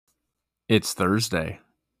It's Thursday,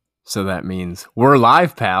 so that means we're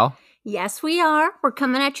live, pal. Yes, we are. We're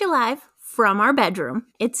coming at you live from our bedroom.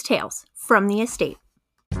 It's Tales from the Estate.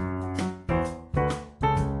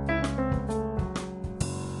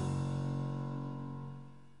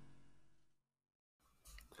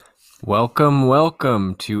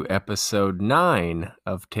 Welcome to episode 9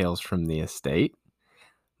 of Tales from the Estate.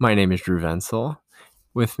 My name is Drew Vensel.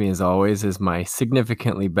 With me, as always, is my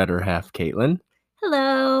significantly better half, Caitlin.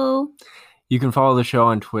 Hello. You can follow the show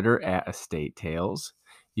on Twitter at Estate Tales.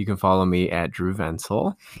 You can follow me at Drew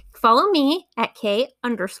Vensel. Follow me at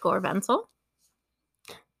K_Vensel.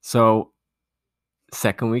 So,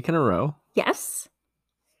 second week in a row, Yes.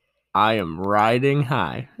 I am riding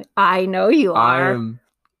high. I know you are.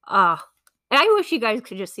 I wish you guys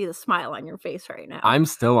could just see the smile on your face right now. I'm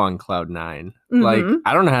still on cloud 9. Mhm. Like,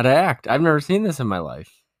 I don't know how to act. I've never seen this in my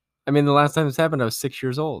life. I mean, the last time this happened, I was 6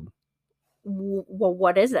 years old. Well,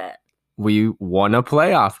 what is it? We won a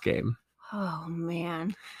playoff game. Oh,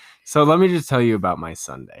 man. So let me just tell you about my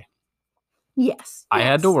Sunday. Yes. I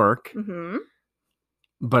had to work, Mm-hmm.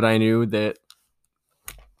 but I knew that,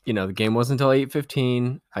 the game wasn't until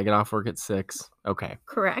 8:15. I get off work at 6. Okay.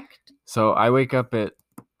 Correct. So I wake up at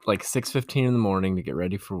like 6:15 in the morning to get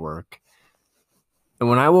ready for work. And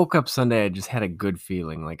when I woke up Sunday, I just had a good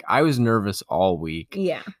feeling. Like, I was nervous all week.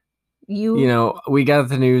 Yeah. We got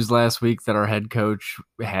the news last week that our head coach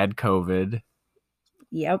had COVID.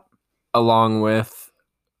 Yep. Along with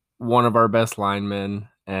one of our best linemen,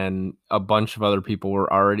 and a bunch of other people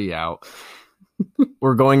were already out.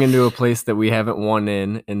 We're going into a place that we haven't won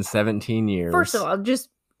in 17 years. First of all, just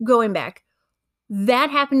going back, that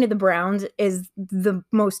happened to the Browns is the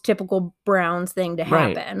most typical Browns thing to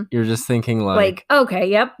happen. Right. You're just thinking like okay,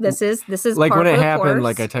 yep, this is like par when it for the happened, course.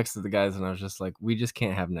 like I texted the guys and I was just like, we just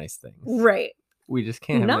can't have nice things. Right. We just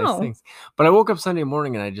can't have nice things. But I woke up Sunday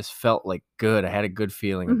morning and I just felt like good. I had a good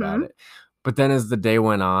feeling about it. But then as the day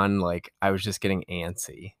went on, like, I was just getting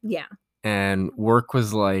antsy. Yeah. And work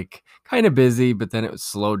was like kind of busy, but then it was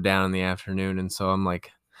slowed down in the afternoon. And so I'm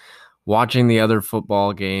like watching the other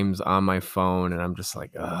football games on my phone and I'm just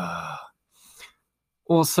like, ugh.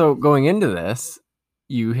 Well, so going into this,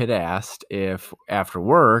 you had asked if after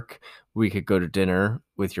work we could go to dinner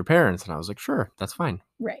with your parents. And I was like, sure, that's fine.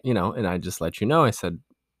 Right. And I just let you know, I said,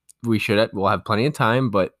 we'll have plenty of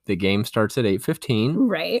time, but the game starts at 8:15.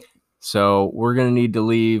 Right. So we're going to need to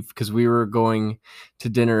leave because we were going to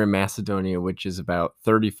dinner in Macedonia, which is about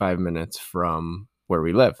 35 minutes from where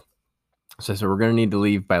we live. So we're going to need to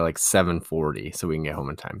leave by like 7:40 so we can get home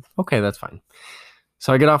in time. Okay, that's fine.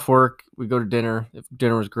 So I get off work. We go to dinner.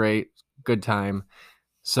 Dinner was great. Good time.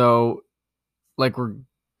 So like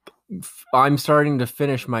I'm starting to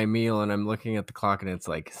finish my meal and I'm looking at the clock and it's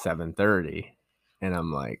like 7:30. And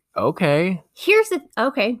I'm like, okay.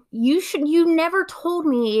 You never told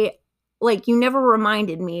me, like, you never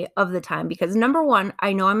reminded me of the time because number one,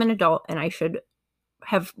 I know I'm an adult and I should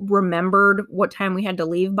have remembered what time we had to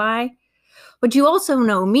leave by. But you also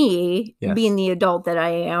know me, yes, being the adult that I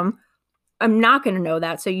am. I'm not going to know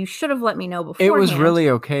that. So you should have let me know beforehand. It was really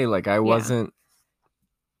okay. Like, I wasn't,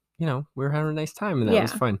 we were having a nice time and that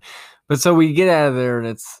was fun. But so we get out of there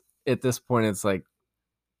and at this point, it's like,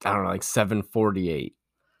 I don't know, like 7:48.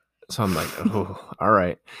 So I'm like, oh, all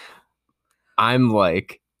right. I'm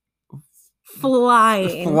like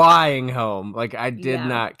flying home. Like, I did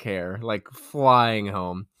not care. Like, flying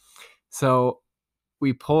home. So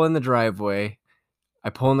we pull in the driveway. I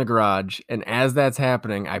pull in the garage. And as that's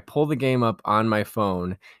happening, I pull the game up on my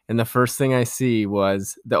phone. And the first thing I see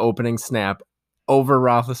was the opening snap over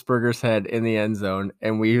Roethlisberger's head in the end zone,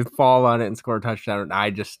 and we fall on it and score a touchdown, and I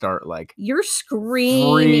just start like, you're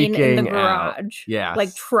screaming in the garage, yeah,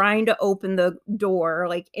 like trying to open the door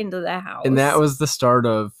like into the house. And that was the start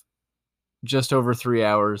of just over 3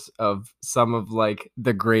 hours of some of like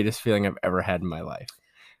the greatest feeling I've ever had in my life.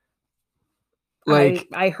 Like,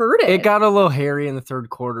 I heard it. It got a little hairy in the third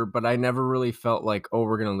quarter, but I never really felt like, oh,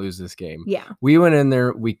 we're gonna lose this game. Yeah, we went in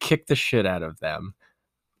there, we kicked the shit out of them.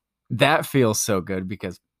 That feels so good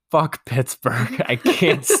because fuck Pittsburgh. I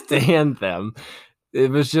can't stand them.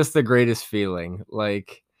 It was just the greatest feeling.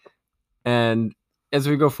 Like, and as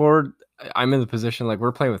we go forward, I'm in the position, like,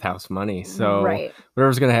 we're playing with house money. So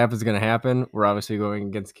whatever's going to happen is going to happen. We're obviously going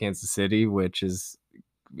against Kansas City,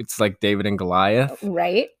 it's like David and Goliath.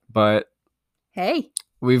 Right. But hey,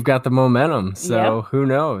 we've got the momentum. So who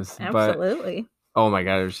knows? Absolutely. But, oh my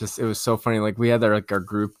God, it was so funny. Like, we had our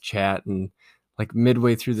group chat, and like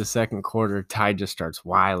midway through the second quarter, Ty just starts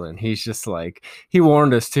wilding. He's just like, he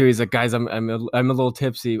warned us too. He's like, guys, I'm a little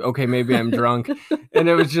tipsy. Okay, maybe I'm drunk. And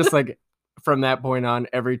it was just like, from that point on,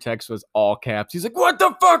 every text was all caps. He's like, "What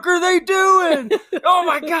the fuck are they doing? Oh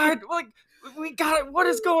my God. Like, we got it. What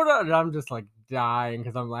is going on?" And I'm just like dying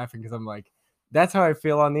because I'm laughing because I'm like, that's how I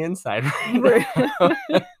feel on the inside right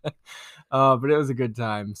now. But it was a good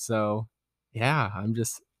time. So yeah,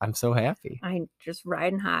 I'm so happy. I'm just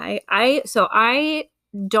riding high. I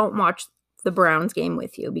don't watch the Browns game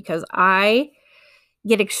with you because I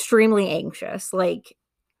get extremely anxious. Like,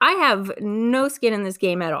 I have no skin in this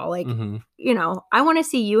game at all. Like, I want to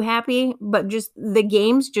see you happy, but just the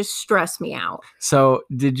games just stress me out. So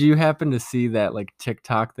did you happen to see that like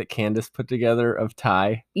TikTok that Candace put together of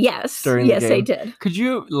Ty? Yes. During the game? I did. Could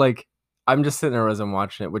you like, I'm just sitting there as I'm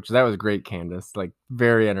watching it, which that was great, Candace, like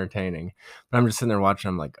very entertaining. But I'm just sitting there watching.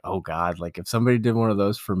 I'm like, oh God, like if somebody did one of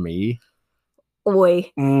those for me.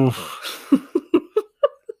 Oi.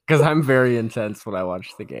 Because I'm very intense when I watch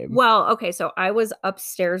the game. Well, okay, so I was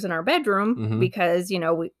upstairs in our bedroom because,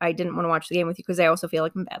 I didn't want to watch the game with you because I also feel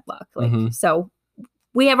like I'm bad luck. Like, so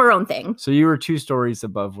we have our own thing. So you were 2 stories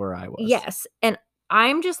above where I was. Yes, and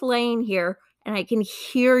I'm just laying here and I can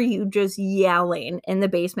hear you just yelling in the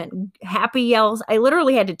basement. Happy yells. I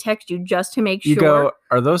literally had to text you just to make sure. You go,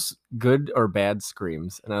 are those good or bad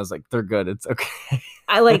screams? And I was like, they're good. It's okay.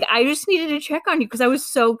 I just needed to check on you because I was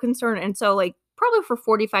so concerned. And so like, probably for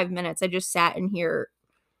 45 minutes, I just sat in here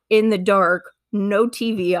in the dark, no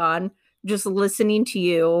TV on, just listening to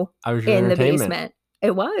you in the basement.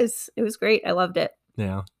 It was great. I loved it.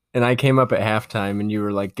 Yeah. And I came up at halftime and you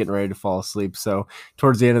were like getting ready to fall asleep. So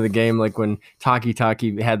towards the end of the game, like when Taki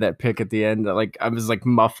had that pick at the end, like I was like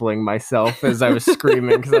muffling myself as I was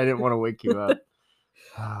screaming because I didn't want to wake you up.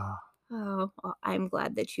 Well, I'm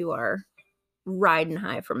glad that you are riding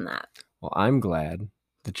high from that. Well, I'm glad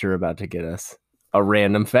that you're about to get us a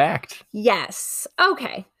random fact. Yes.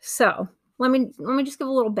 Okay. So let me just give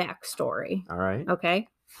a little backstory. All right. Okay.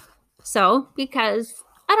 So because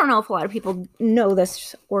I don't know if a lot of people know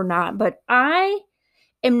this or not, but I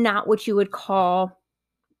am not what you would call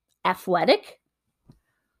athletic.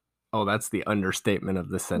 Oh, that's the understatement of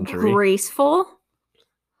the century. Graceful.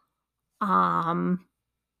 I'm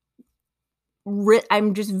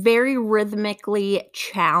just very rhythmically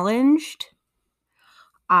challenged.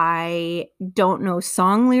 I don't know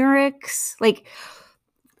song lyrics.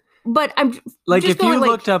 But I'm like, if you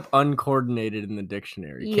looked up uncoordinated in the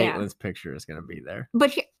dictionary, Caitlin's picture is going to be there.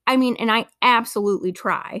 But and I absolutely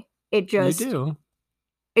try. It just, you do.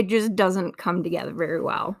 It just doesn't come together very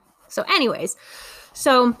well. So anyways,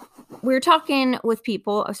 so we were talking with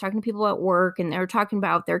people. I was talking to people at work and they were talking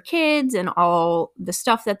about their kids and all the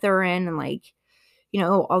stuff that they're in and like,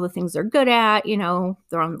 all the things they're good at,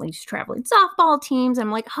 they're on these traveling softball teams.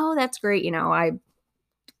 I'm like, oh, that's great. I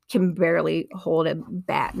can barely hold a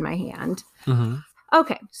bat in my hand.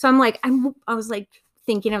 Okay. So I'm like, I was like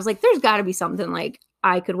thinking, there's gotta be something like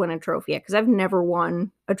I could win a trophy at. Cause I've never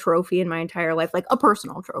won a trophy in my entire life, like a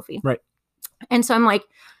personal trophy. Right. And so I'm like,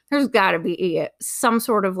 there's gotta be some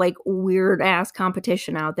sort of like weird ass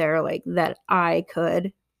competition out there like that I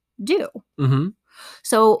could do.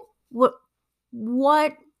 So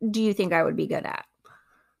what do you think I would be good at?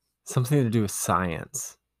 Something to do with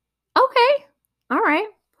science. Okay. All right.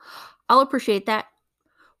 I'll appreciate that.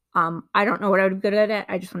 I don't know what I would be good at.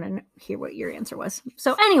 I just want to hear what your answer was.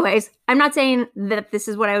 So anyways, I'm not saying that this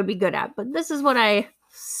is what I would be good at, but this is what I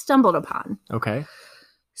stumbled upon. Okay.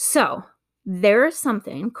 So there is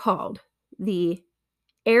something called the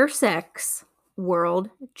Air Sex World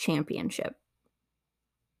Championship.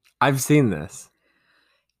 I've seen this.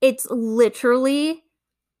 It's literally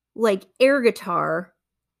like air guitar,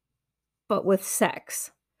 but with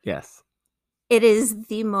sex. Yes. It is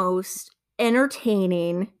the most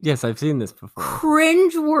entertaining. Yes, I've seen this before.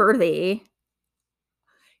 Cringeworthy.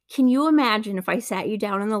 Can you imagine if I sat you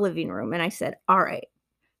down in the living room and I said, all right,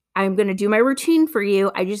 I'm going to do my routine for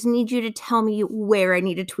you. I just need you to tell me where I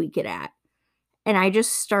need to tweak it at. And I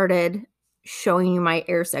just started showing you my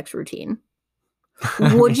air sex routine.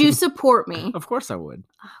 Would you support me? Of course I would.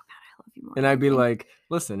 Oh, God, I love you more. And I'd be like,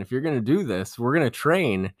 listen, if you're going to do this, we're going to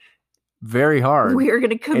train very hard. We are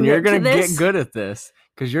going to commit and you're going to get good at this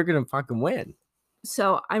because you're going to fucking win.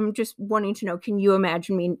 So I'm just wanting to know, can you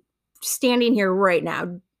imagine me standing here right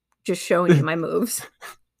now just showing you my moves?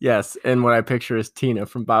 Yes. And what I picture is Tina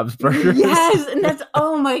from Bob's Burgers. Yes. And that's,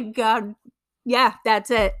 oh my God. Yeah,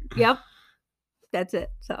 that's it. Yep. That's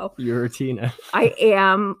it. So you're a Tina. I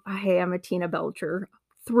am a Tina Belcher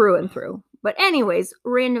through and through. But anyways,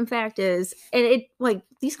 random fact is, and it like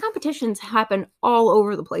these competitions happen all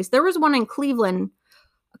over the place. There was one in Cleveland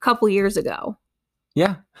a couple years ago.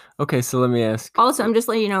 Yeah. Okay, so let me ask. Also, I'm just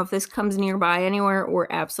letting you know if this comes nearby anywhere, we're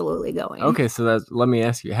absolutely going. Okay, so let me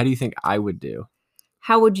ask you. How do you think I would do?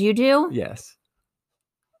 How would you do? Yes.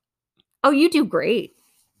 Oh, you do great.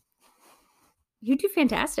 You do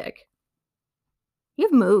fantastic. You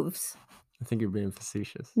have moves. I think you're being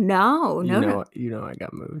facetious. No. You know I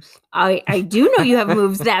got moves. I do know you have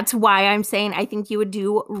moves. That's why I'm saying I think you would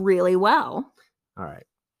do really well. All right.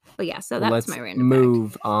 But yeah, so Well, that's let's my random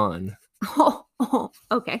move on fact. Oh,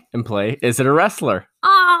 okay. and play. Is it a wrestler?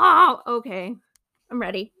 Oh, okay. I'm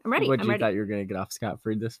ready. What I'm you ready. thought you were gonna get off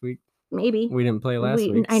scot-free this week? Maybe. We didn't play last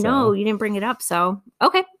week. I know so- you didn't bring it up, so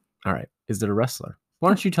okay. All right. Is it a wrestler? Why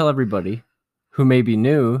don't you tell everybody who may be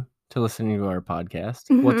new to listening to our podcast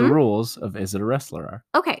what the Mhm. rules of Is It a Wrestler are?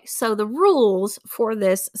 Okay, so the rules for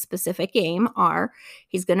this specific game are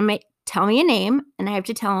he's going to tell me a name and I have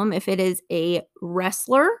to tell him if it is a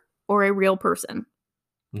wrestler or a real person.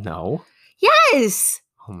 No. Yes.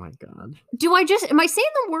 Oh my God. Am I saying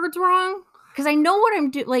the words wrong? Because I know what I'm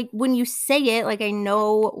doing. Like when you say it, like I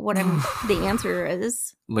know what the answer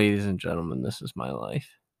is. Ladies and gentlemen, this is my life.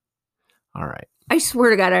 All right. I swear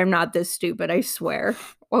to God, I'm not this stupid. I swear.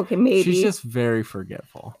 Okay, maybe. She's just very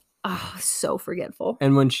forgetful. Oh, so forgetful.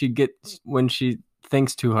 And when she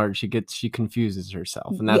thinks too hard, she confuses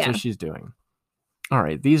herself. And that's what she's doing. All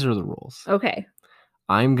right. These are the rules. Okay.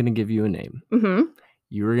 I'm going to give you a name. Mm-hmm.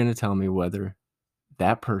 You are going to tell me whether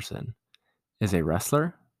that person is a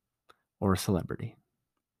wrestler or a celebrity.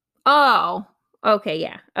 Oh, okay.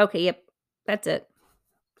 Yeah. Okay. Yep. That's it.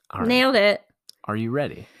 All right. Nailed it. Are you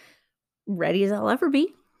ready? Ready as I'll ever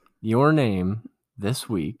be. Your name this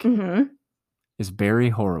week Mm-hmm. is Barry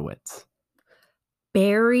Horowitz.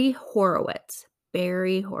 Barry Horowitz.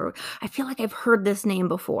 Barry Horowitz. I feel like I've heard this name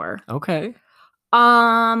before. Okay. But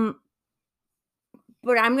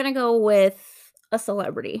I'm gonna go with a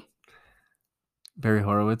celebrity. Barry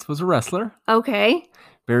Horowitz was a wrestler. Okay.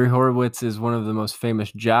 Barry Horowitz is one of the most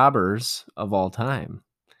famous jobbers of all time.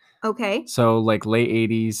 Okay. So like late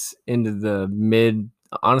 80s into the mid,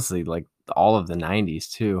 honestly, like all of the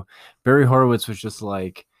 90s too. Barry Horowitz was just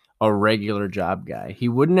like a regular job guy. He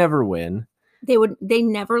would never win. They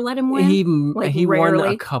never let him win. He rarely.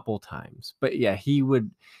 won a couple times. But yeah, he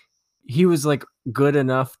was like good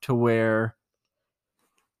enough to where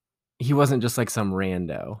he wasn't just like some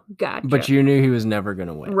rando. Gotcha. But you knew he was never going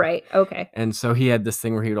to win. Right. Okay. And so he had this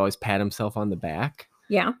thing where he would always pat himself on the back.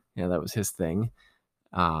 Yeah. Yeah, that was his thing.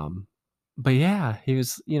 But yeah, he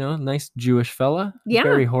was, nice Jewish fella. Yeah.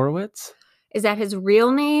 Barry Horowitz. Is that his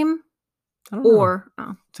real name? I don't know. Or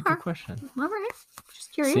It's a good question. All right.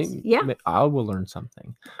 Just curious. See, yeah. I will learn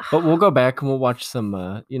something. But we'll go back and we'll watch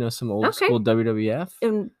some some old school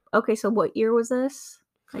WWF. Okay, so what year was this?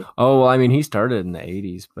 Oh, well, I mean, he started in the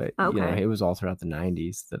 80s, but Okay. it was all throughout the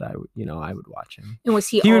 90s that I would watch him. And was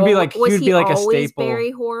he would be like a always staple.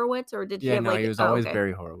 Barry Horowitz, or did he have he was always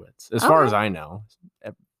Barry Horowitz. As far as I know,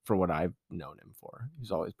 for what I've known him for, he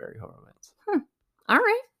was always Barry Horowitz. All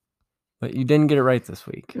right. But you didn't get it right this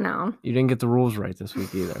week. No. You didn't get the rules right this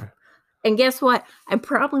week either. And guess what? I'm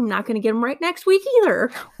probably not going to get them right next week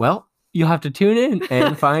either. Well, you'll have to tune in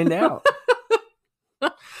and find out.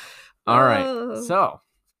 All right. So,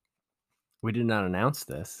 we did not announce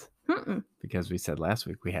this because we said last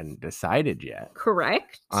week we hadn't decided yet.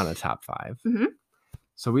 Correct. On a top 5. Mm-hmm.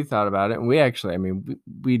 So we thought about it, and we actually,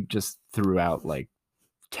 we just threw out like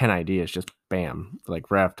 10 ideas, just bam,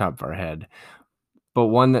 like right off the top of our head. But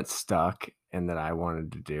one that stuck and that I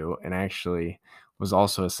wanted to do, and actually was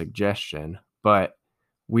also a suggestion, but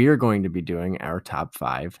we are going to be doing our top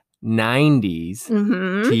 5 90s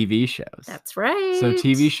TV shows. That's right. So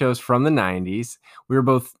TV shows from the 90s. We were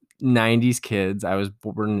both 90s kids. I was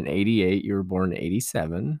born in 88. You were born in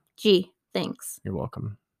 87. Gee, thanks. You're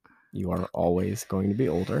welcome. You are always going to be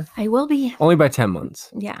older. I will be. Only by 10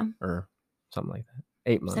 months. Yeah. Or something like that.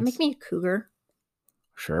 8 months. Does that make me a cougar?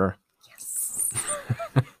 Sure. Yes.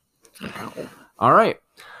 All right.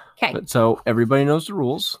 Okay. So everybody knows the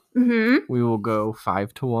rules. Mm-hmm. We will go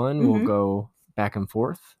 5 to 1. We'll go back and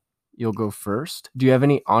forth. You'll go first. Do you have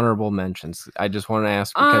any honorable mentions? I just want to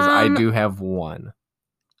ask because I do have one.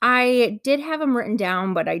 I did have them written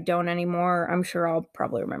down, but I don't anymore. I'm sure I'll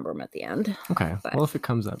probably remember them at the end. Okay. But, well, if it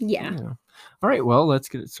comes up. Yeah. All right. Well, let's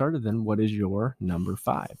get it started then. What is your number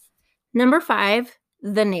 5? Number 5,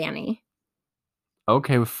 The Nanny.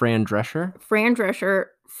 Okay, with Fran Drescher. Fran Drescher,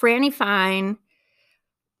 Franny Fine,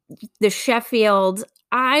 the Sheffields.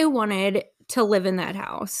 I wanted to live in that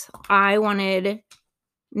house. I wanted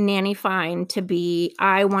Nanny Fine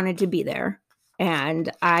I wanted to be there.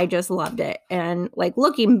 And I just loved it. And like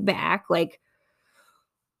looking back, like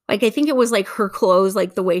Like, I think it was like her clothes,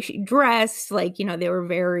 like the way she dressed, like, they were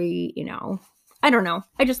very, I don't know.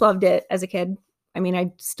 I just loved it as a kid. I mean,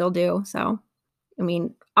 I still do. So, I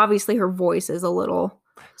mean, obviously her voice is a little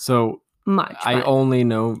So much. I but- only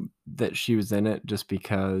know that she was in it just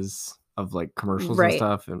because of like commercials and Right.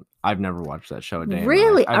 stuff. And I've never watched that show a day in my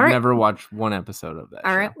Really? life. I've All right. never watched one episode of that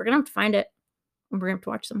All show. right. We're going to have to find it. And we're going to have to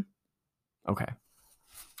watch them. Okay.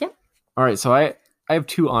 Yep. All right. So I have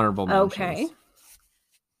two honorable mentions. Okay.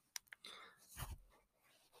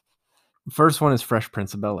 First one is Fresh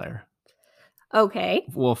Prince of Bel-Air. Okay.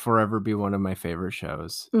 Will forever be one of my favorite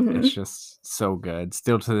shows. Mhm. It's just so good.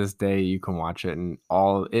 Still to this day, you can watch it and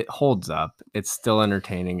it holds up. It's still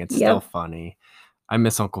entertaining. It's still Yep. funny. I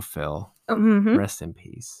miss Uncle Phil. Mhm. Rest in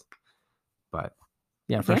peace. But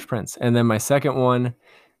yeah, Fresh Prince. And then my second one,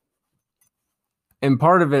 and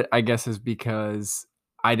part of it, I guess, is because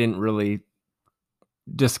I didn't really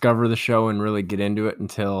discover the show and really get into it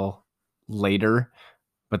until later,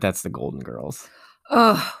 but that's the Golden Girls.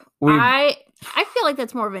 Oh, I feel like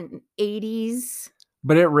that's more of an 80s.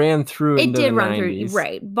 But it ran through. It into did the run 90s. through,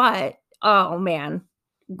 right? But oh man,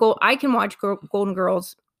 I can watch Golden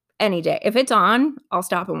Girls any day. If it's on, I'll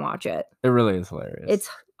stop and watch it. It really is hilarious. It's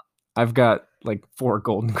I've got like 4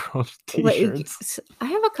 Golden Girls t-shirts. I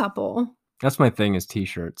have a couple. That's my thing is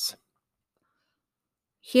t-shirts.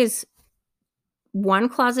 He has one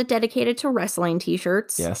closet dedicated to wrestling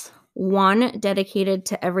t-shirts. Yes. One dedicated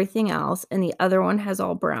to everything else, and the other one has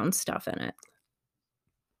all brown stuff in it.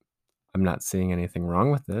 I'm not seeing anything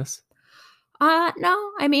wrong with this.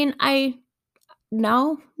 No. I mean,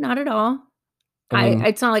 no, not at all. I mean,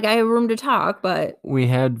 it's not like I have room to talk, but we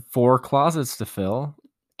had 4 closets to fill.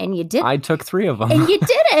 And you did. I took 3 of them. And you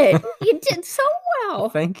did it. You did so well.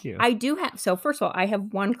 Thank you. I do have. So first of all, I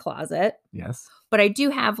have one closet. Yes. But I do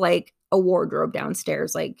have like a wardrobe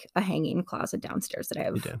downstairs, like a hanging closet downstairs that I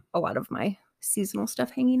have a lot of my seasonal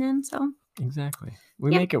stuff hanging in. So exactly. We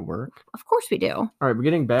make it work. Of course we do. All right, but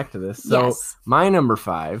getting back to this. So my number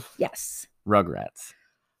 5. Yes. Rugrats.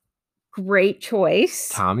 Great choice.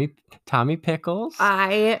 Tommy Pickles.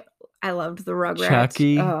 I loved the Rugrats.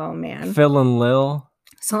 Chucky. Oh man. Phil and Lil.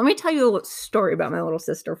 So let me tell you a little story about my little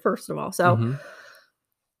sister, first of all. So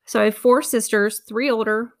I have 4 sisters, 3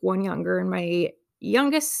 older, 1 younger, and my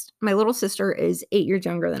little sister is 8 years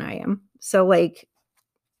younger than I am. So like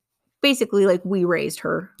basically like we raised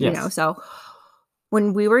her, you know. So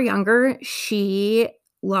when we were younger, she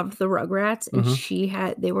loved the Rugrats and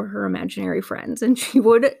they were her imaginary friends, and she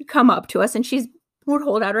would come up to us and would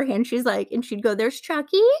hold out her hand. She's like, and she'd go, "There's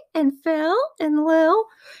Chucky and Phil and Lil."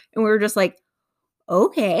 And we were just like,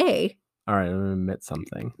 okay. All right, I'm gonna admit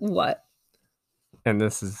something. What? And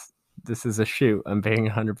this is a shoot. I'm being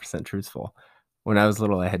 100% truthful. When I was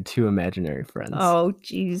little, I had 2 imaginary friends. Oh,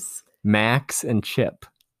 jeez. Max and Chip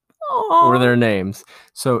Aww. were their names.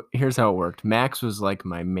 So here's how it worked. Max was like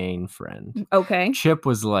my main friend. Okay. Chip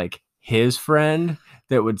was like his friend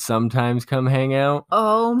that would sometimes come hang out.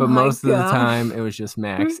 Oh, but my most of the gosh. time, it was just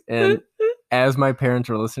Max. And as my parents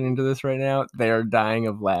are listening to this right now, they are dying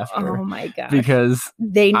of laughter. Oh my gosh. Because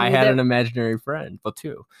I had an imaginary friend. Well,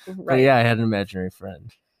 2. Right. But yeah, I had an imaginary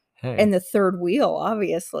friend. Hey. And the third wheel,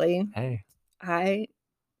 obviously. Hey. I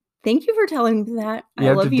thank you for telling me that.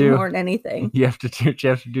 I love you more than anything. You have to do what you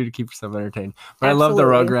have to do to keep yourself entertained. But I love the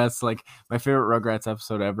Rugrats. Like my favorite Rugrats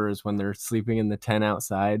episode ever is when they're sleeping in the tent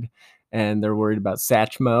outside and they're worried about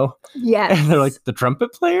Satchmo. Yes. And they're like, the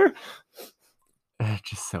trumpet player?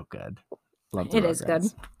 Just so good. Love the Rugrats. It is good.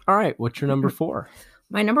 All right. What's your number 4?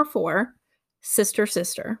 My number 4,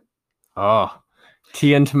 Sister. Oh,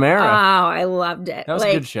 Tia and Tamara. Oh, I loved it. That was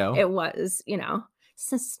a good show. It was,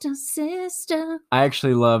 Sister. I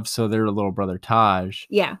actually loved, so their little brother Taj.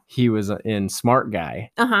 Yeah. He was in Smart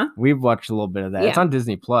Guy. Uh-huh. We've watched a little bit of that. Yeah. It's on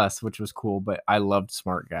Disney Plus, which was cool, but I loved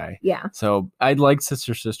Smart Guy. Yeah. So I liked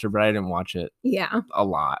Sister, but I didn't watch it Yeah. a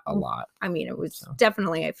lot. I mean, it was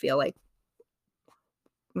definitely, I feel like,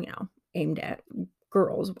 aimed at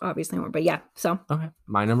girls, obviously more. But yeah, so. Okay.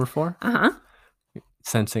 My number 4. Uh-huh.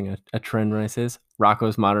 Sensing a trend when I say this.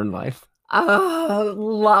 Rocco's Modern Life. Oh,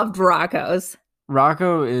 loved Rocco's.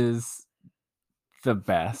 Rocco is the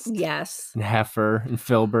best. Yes. And Heifer and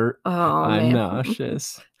Filbert. Oh, I'm man.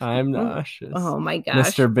 nauseous. I'm nauseous. Oh, my gosh.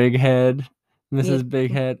 Mr. Big Head. Mrs.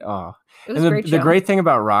 Big Head. Oh. It was and great the great thing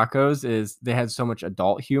about Rocco's is they had so much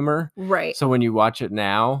adult humor. Right. So when you watch it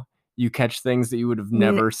now, you catch things that you would have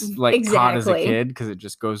never caught as a kid because it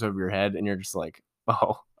just goes over your head and you're just like,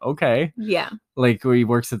 oh, okay. Yeah. Like he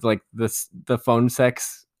works at like the phone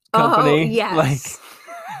sex company. Oh, yes.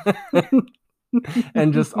 Like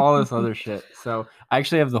and just all this other shit. So I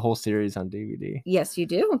actually have the whole series on DVD. Yes, you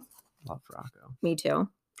do. Love Rocco. Me too.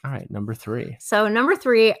 All right, number 3. So number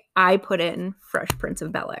 3, I put in Fresh Prince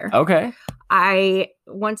of Bel-Air. Okay.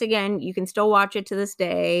 Once again, you can still watch it to this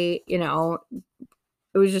day. You know,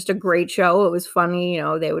 it was just a great show. It was funny. You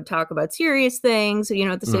know, they would talk about serious things, you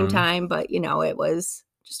know, at the same time, but, you know, it was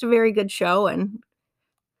just a very good show, and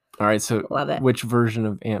all right, so love it. Which version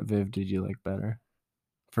of Aunt Viv did you like better?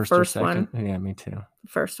 First or second? One. Yeah, me too.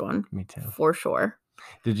 First one. Me too. For sure.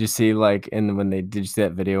 Did you see did you see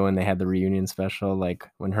that video when they had the reunion special, like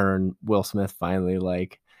when her and Will Smith finally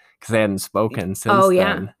because they hadn't spoken since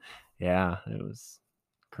then. Yeah, it was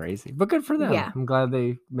crazy, but good for them. Yeah. I'm glad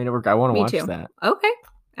they made it work. I want to watch that. Okay,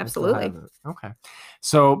 absolutely. Okay,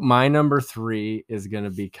 so my number 3 is going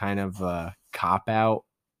to be kind of a cop out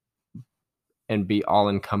and be all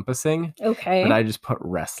encompassing. Okay, but I just put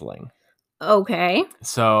wrestling. Okay.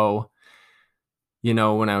 So, you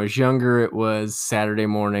know, when I was younger, it was Saturday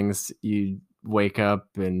mornings. You'd wake up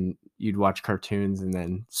and you'd watch cartoons, and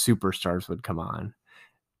then Superstars would come on,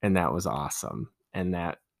 and that was awesome. And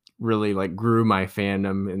that really grew my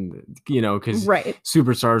fandom, and you know, because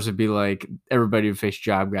Superstars would be like everybody would face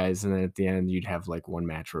job guys, and then at the end you'd have one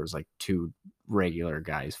match where it was 2 regular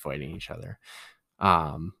guys fighting each other.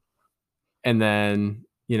 And then,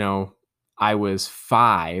 you know, I was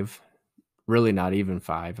 5, really not even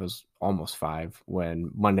 5. I was almost 5 when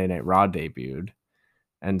Monday Night Raw debuted.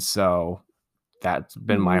 And so that's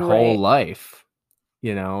been my whole life,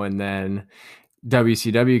 you know, and then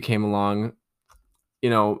WCW came along, you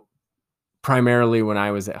know, primarily when I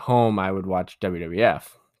was at home, I would watch WWF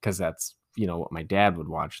because that's, you know, what my dad would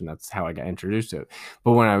watch, and that's how I got introduced to it.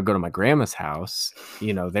 But when I would go to my grandma's house,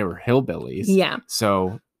 you know, they were hillbillies. Yeah.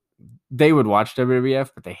 So they would watch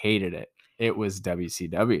WWF, but they hated it. It was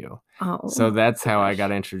WCW. Oh, so that's how I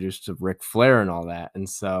got introduced to Ric Flair and all that. And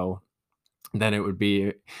so then it would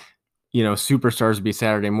be, you know, Superstars would be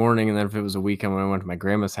Saturday morning. And then if it was a weekend when I went to my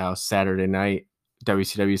grandma's house, Saturday night,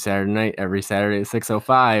 WCW Saturday night, every Saturday at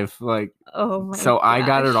 6:05. So I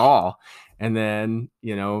got it all. And then,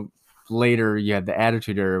 you know, later you had the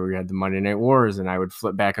Attitude Era where you had the Monday Night Wars, and I would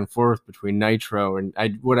flip back and forth between Nitro, and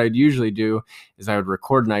what I'd usually do is I would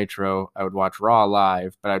record Nitro, I would watch Raw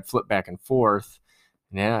live, but I'd flip back and forth.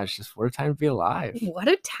 And yeah, it's just what a time to be alive. What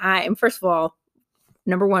a time. First of all,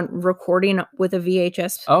 number 1, recording with a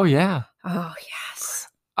VHS. Oh yeah. Oh yes.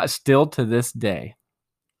 Still to this day,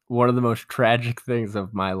 one of the most tragic things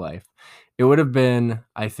of my life. It would have been,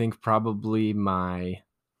 I think, probably my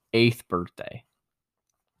 8th birthday.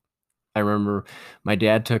 I remember my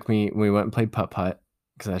dad took me, we went and played putt-putt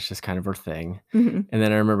because that's just kind of our thing. Mm-hmm. And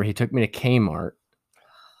then I remember he took me to Kmart,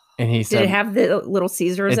 and he said... Did it have the Little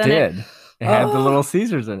Caesars in it? It did. It had the Little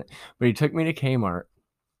Caesars in it. But he took me to Kmart,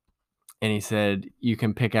 and he said, you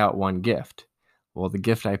can pick out one gift. Well, the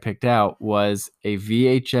gift I picked out was a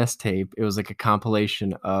VHS tape. It was like a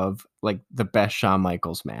compilation of the best Shawn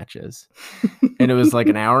Michaels matches. And it was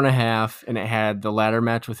an hour and a half, and it had the ladder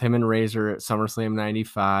match with him and Razor at SummerSlam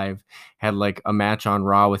 95, had a match on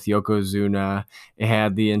Raw with Yokozuna. It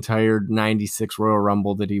had the entire 96 Royal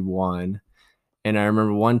Rumble that he won. And I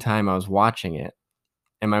remember one time I was watching it,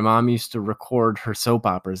 and my mom used to record her soap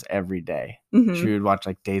operas every day. Mm-hmm. She would watch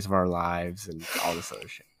Days of Our Lives and all this other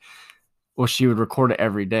shit. Well, she would record it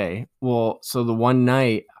every day. Well, so the one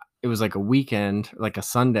night, it was a weekend, a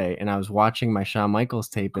Sunday, and I was watching my Shawn Michaels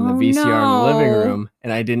tape in the VCR in the living room,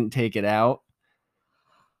 and I didn't take it out.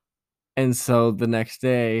 And so the next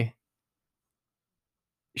day,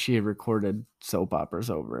 she had recorded soap operas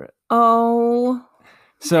over it. Oh.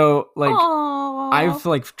 So,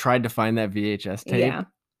 I've tried to find that VHS tape. Yeah.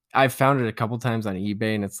 I've found it a couple times on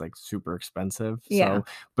eBay, and it's super expensive. Yeah. So,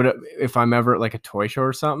 but if I'm ever at a toy show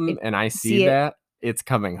or something and I see that, it's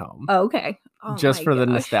coming home. Oh, okay. Oh, just for the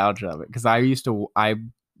nostalgia of it. Because I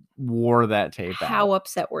wore that tape out. How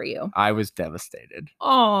upset were you? I was devastated.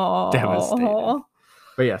 Oh. Devastated.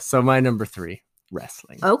 But yeah, so my number 3,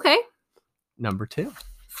 wrestling. Okay. Number 2.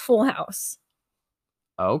 Full House.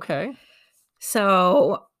 Okay.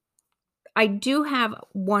 So I do have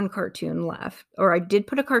one cartoon left, or I did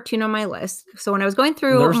put a cartoon on my list. So when I was going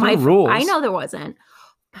through no rules. I know there wasn't.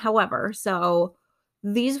 However, so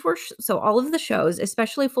these were all of the shows,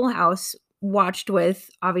 especially Full House, watched with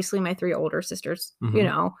obviously my 3 older sisters, mm-hmm. you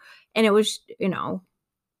know, and it was, you know,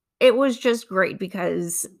 it was just great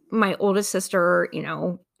because my oldest sister, you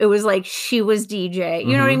know, it was she was DJ, you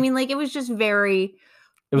mm-hmm. know what I mean? It was just very...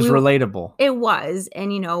 It was relatable. It was.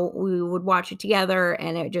 And, you know, we would watch it together,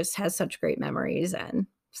 and it just has such great memories. And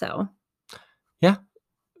so. Yeah.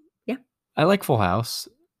 Yeah. I like Full House.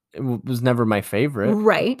 It was never my favorite.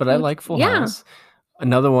 Right. But I like Full House.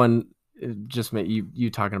 Another one, it just made you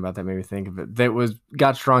talking about that made me think of it. That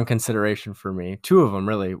got strong consideration for me. Two of them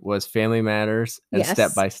really was Family Matters and Step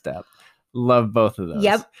Yes. by Step. Love both of those.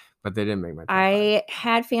 Yep. But they didn't make my top 5. I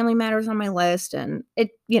had Family Matters on my list, and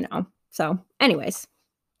it, so anyways.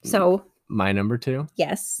 So My number 2,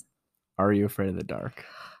 yes, Are You Afraid of the Dark?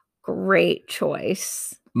 great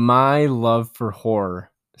choice. My love for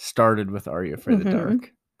horror started with Are You Afraid of the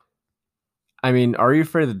Dark? I mean, Are You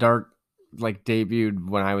Afraid of the Dark like debuted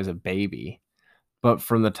when I was a baby, but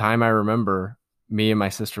from the time I remember, me and my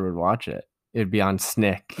sister would watch it. It'd be on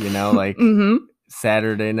Snick, like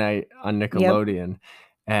Saturday night on Nickelodeon,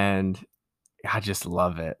 and I just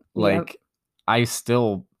love it. Like, I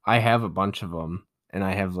have a bunch of them, and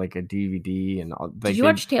I have like a DVD and all. Like, did you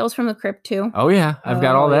watch Tales from the Crypt too? Oh yeah, I've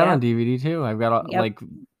got all that on DVD too. I've got like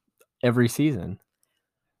every season.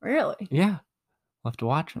 Really? Yeah, I'll have to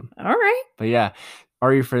watch them. All right. But yeah,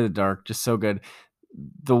 Are You Afraid of the Dark? Just so good.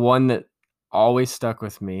 The one that always stuck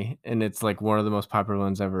with me, and it's like one of the most popular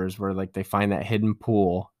ones ever, is where like they find that hidden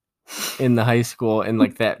pool in the high school, and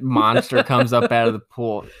like that monster comes up out of the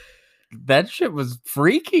pool. That shit was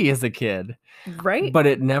freaky as a kid, right? But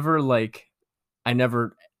it never I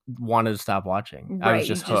never wanted to stop watching. Right. I was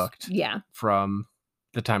just hooked. Yeah. From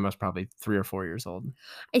the time I was probably 3 or 4 years old.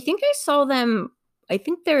 I think I saw them. I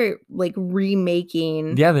think they're like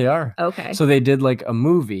remaking. Yeah, they are. Okay. So they did like a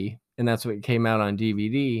movie, and that's what came out on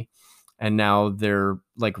DVD. And now they're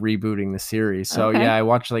like rebooting the series. So yeah, I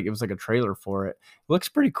watched it was like a trailer for it. It looks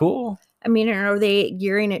pretty cool. I mean, are they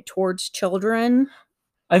gearing it towards children?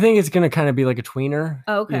 I think it's going to kind of be like a tweener.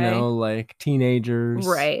 Okay. Like teenagers.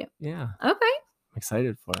 Right. Yeah. Okay. I'm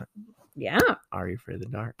excited for it. Yeah. Are You Afraid of the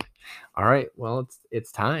Dark? All right. Well,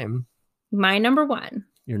 it's time. My number 1.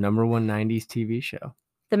 Your number 1 90s TV show.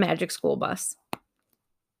 The Magic School Bus.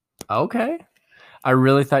 Okay. I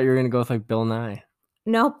really thought you were going to go with like Bill Nye.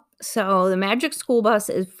 Nope. So the Magic School Bus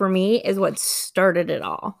is what started it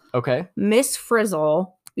all. Okay. Miss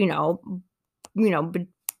Frizzle, going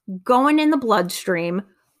in the bloodstream,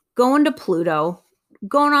 going to Pluto,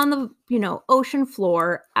 going on the, ocean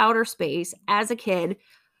floor, outer space as a kid.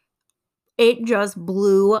 It just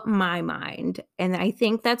blew my mind. And I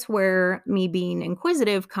think that's where me being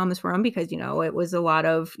inquisitive comes from, because, it was a lot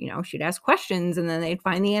of, she'd ask questions and then they'd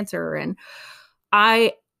find the answer. And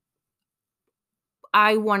I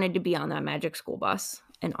wanted to be on that Magic School Bus,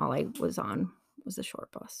 and all I was on was the short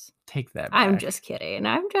bus. Take that back. I'm just kidding.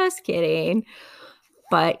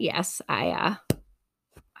 But yes, I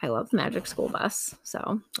love the Magic School Bus.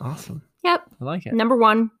 So awesome. Yep. I like it. Number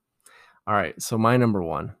 1. All right. So my number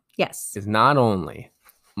 1. Yes. Is not only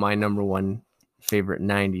my number 1 favorite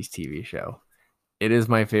 90s TV show, it is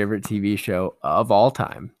my favorite TV show of all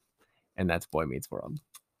time, and that's Boy Meets World.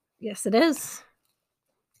 Yes, it is.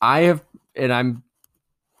 I'm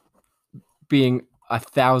being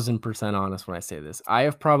 1,000% honest when I say this. I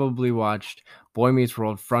have probably watched Boy Meets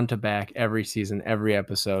World front to back, every season, every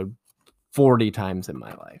episode, 40 times in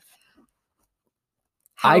my life.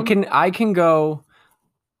 I can go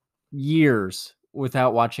years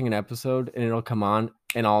without watching an episode, and it'll come on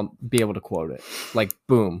and I'll be able to quote it. Like,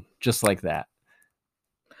 boom, just like that.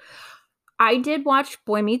 I did watch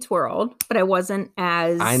Boy Meets World, but I wasn't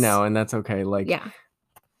as... I know, and that's okay. Like, yeah.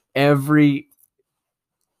 Every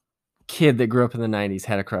kid that grew up in the 90s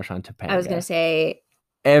had a crush on Topanga. I was going to say...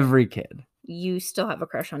 Every kid. You still have a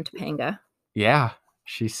crush on Topanga. Yeah,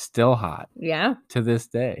 she's still hot. Yeah. To this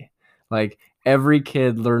day. Like, every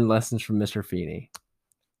kid learned lessons from Mr. Feeney.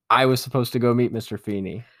 I was supposed to go meet Mr.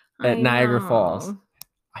 Feeney at Niagara Falls.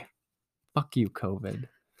 Fuck you, COVID.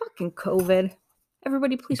 Fucking COVID.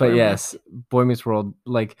 Everybody, please. But yes, Boy Meets World,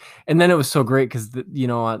 and then it was so great because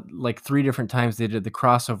like 3 different times they did the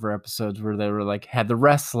crossover episodes where they were like had the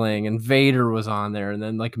wrestling and Vader was on there, and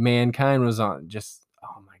then like Mankind was on. Just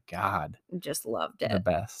oh my god, just loved it. The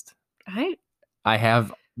best. I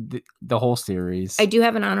have the whole series. I do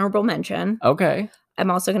have an honorable mention. Okay.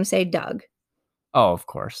 I'm also going to say Doug. Oh, of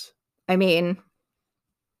course. I mean,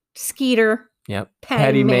 Skeeter. Yep.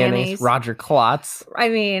 Patty Mayonnaise. Roger Klotz. I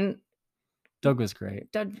mean, Doug was great.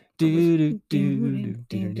 Yeah.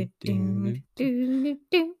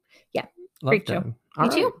 Great show. Me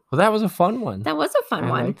too. Well, that was a fun one. That was a fun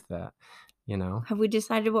one. I liked that. Have we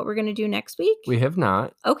decided what we're going to do next week? We have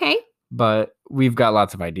not. Okay. But we've got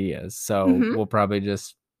lots of ideas. So we'll probably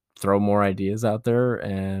just throw more ideas out there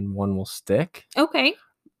and one will stick. Okay.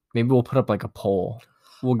 Maybe we'll put up like a poll.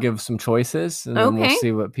 We'll give some choices and then we'll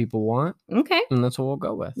see what people want. Okay. And that's what we'll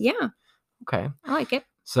go with. Yeah. Okay. I like it.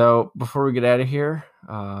 So before we get out of here,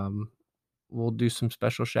 we'll do some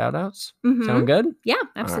special shout outs. Sound good? Yeah,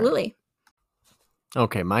 absolutely.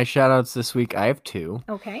 Okay, my shout outs this week, I have 2.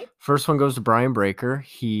 Okay. First one goes to Brian Breaker.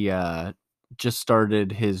 He just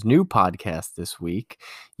started his new podcast this week.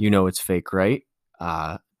 You know it's fake, right?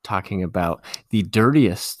 Talking about the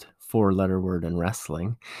dirtiest 4-letter word in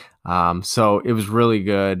wrestling. So it was really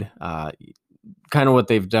good. Kind of what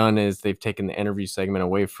they've done is they've taken the interview segment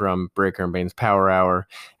away from Breaker and Bane's Power Hour,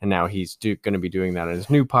 and now he's going to be doing that in his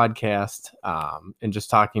new podcast, and just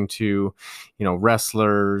talking to,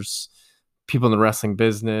 wrestlers, people in the wrestling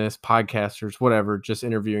business, podcasters, whatever, just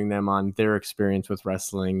interviewing them on their experience with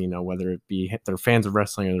wrestling, whether it be they're fans of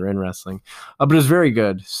wrestling or they're in wrestling. But it's very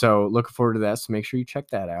good. So looking forward to that. So make sure you check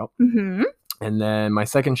that out. Mm-hmm. And then my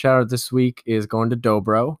second shout out this week is going to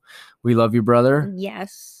Dobro. We love you, brother.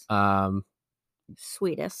 Yes.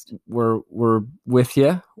 Sweetest. We're with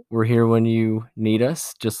you. We're here when you need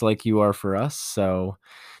us, just like you are for us. So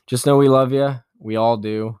just know we love you. We all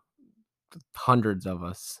do. Hundreds of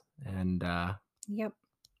us. And yep.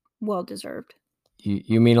 Well deserved.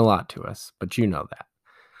 You mean a lot to us, but you know that.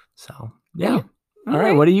 So yeah. All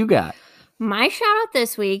right. What do you got? My shout out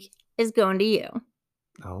this week is going to you.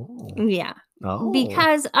 Oh. Yeah. Oh.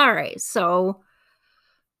 Because, all right. So,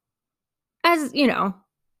 as you know,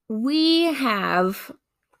 we have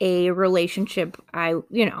a relationship,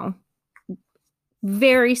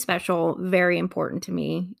 very special, very important to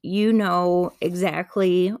me. You know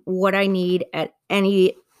exactly what I need at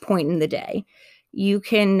any point in the day.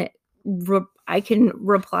 I can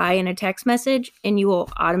reply in a text message and you will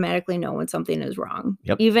automatically know when something is wrong.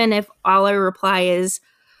 Yep. Even if all I reply is,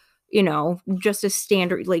 just a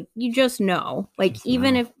standard, like, you just know, like, just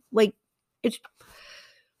even know. If like it's,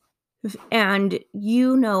 and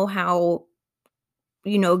how,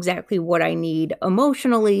 exactly what I need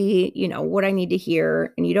emotionally, what I need to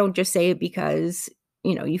hear. And you don't just say it because,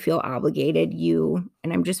 you feel obligated.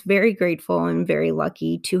 And I'm just very grateful and very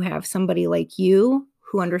lucky to have somebody like you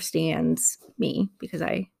who understands me, because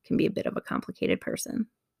I can be a bit of a complicated person.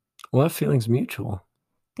 Well, that feeling's mutual.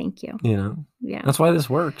 Thank you. Yeah. That's why this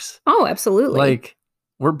works. Oh, absolutely. Like,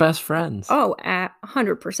 we're best friends. Oh,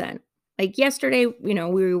 100%. Like yesterday,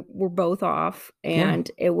 we were both off and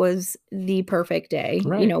it was the perfect day.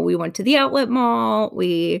 Right. We went to the outlet mall.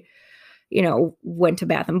 We, went to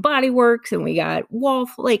Bath and Body Works and we got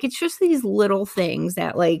like, it's just these little things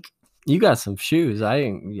that, like, you got some shoes. Well,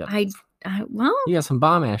 you got some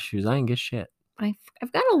bomb ass shoes. I didn't get shit. I've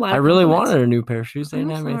got a lot. I really wanted a new pair of shoes. They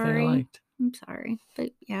didn't have anything I liked. I'm sorry, but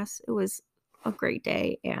yes, it was a great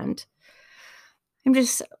day, and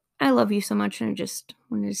I love you so much, and I just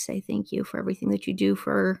wanted to say thank you for everything that you do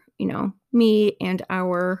for, me and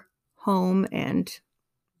our home and,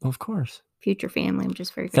 of course, future family. I'm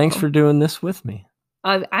just very grateful. Thanks for doing this with me.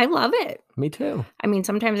 I love it. Me too. I mean,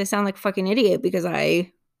 sometimes I sound like a fucking idiot because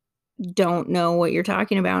I don't know what you're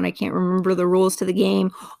talking about and I can't remember the rules to the game.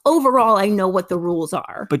 Overall, I know what the rules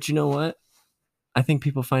are. But you know what? I think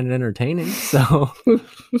people find it entertaining, so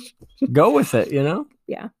go with it,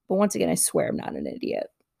 Yeah. But once again, I swear I'm not an idiot.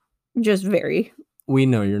 I'm just very we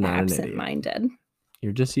know you're not absent-minded.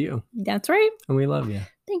 You're just you. That's right. And we love you.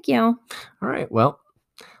 Thank you. All right. Well,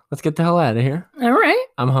 let's get the hell out of here. All right.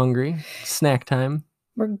 I'm hungry. Snack time.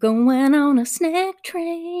 We're going on a snack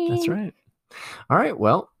train. That's right. All right.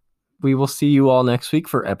 Well, we will see you all next week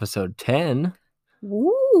for episode 10.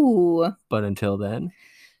 Ooh. But until then,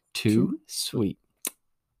 too sweet.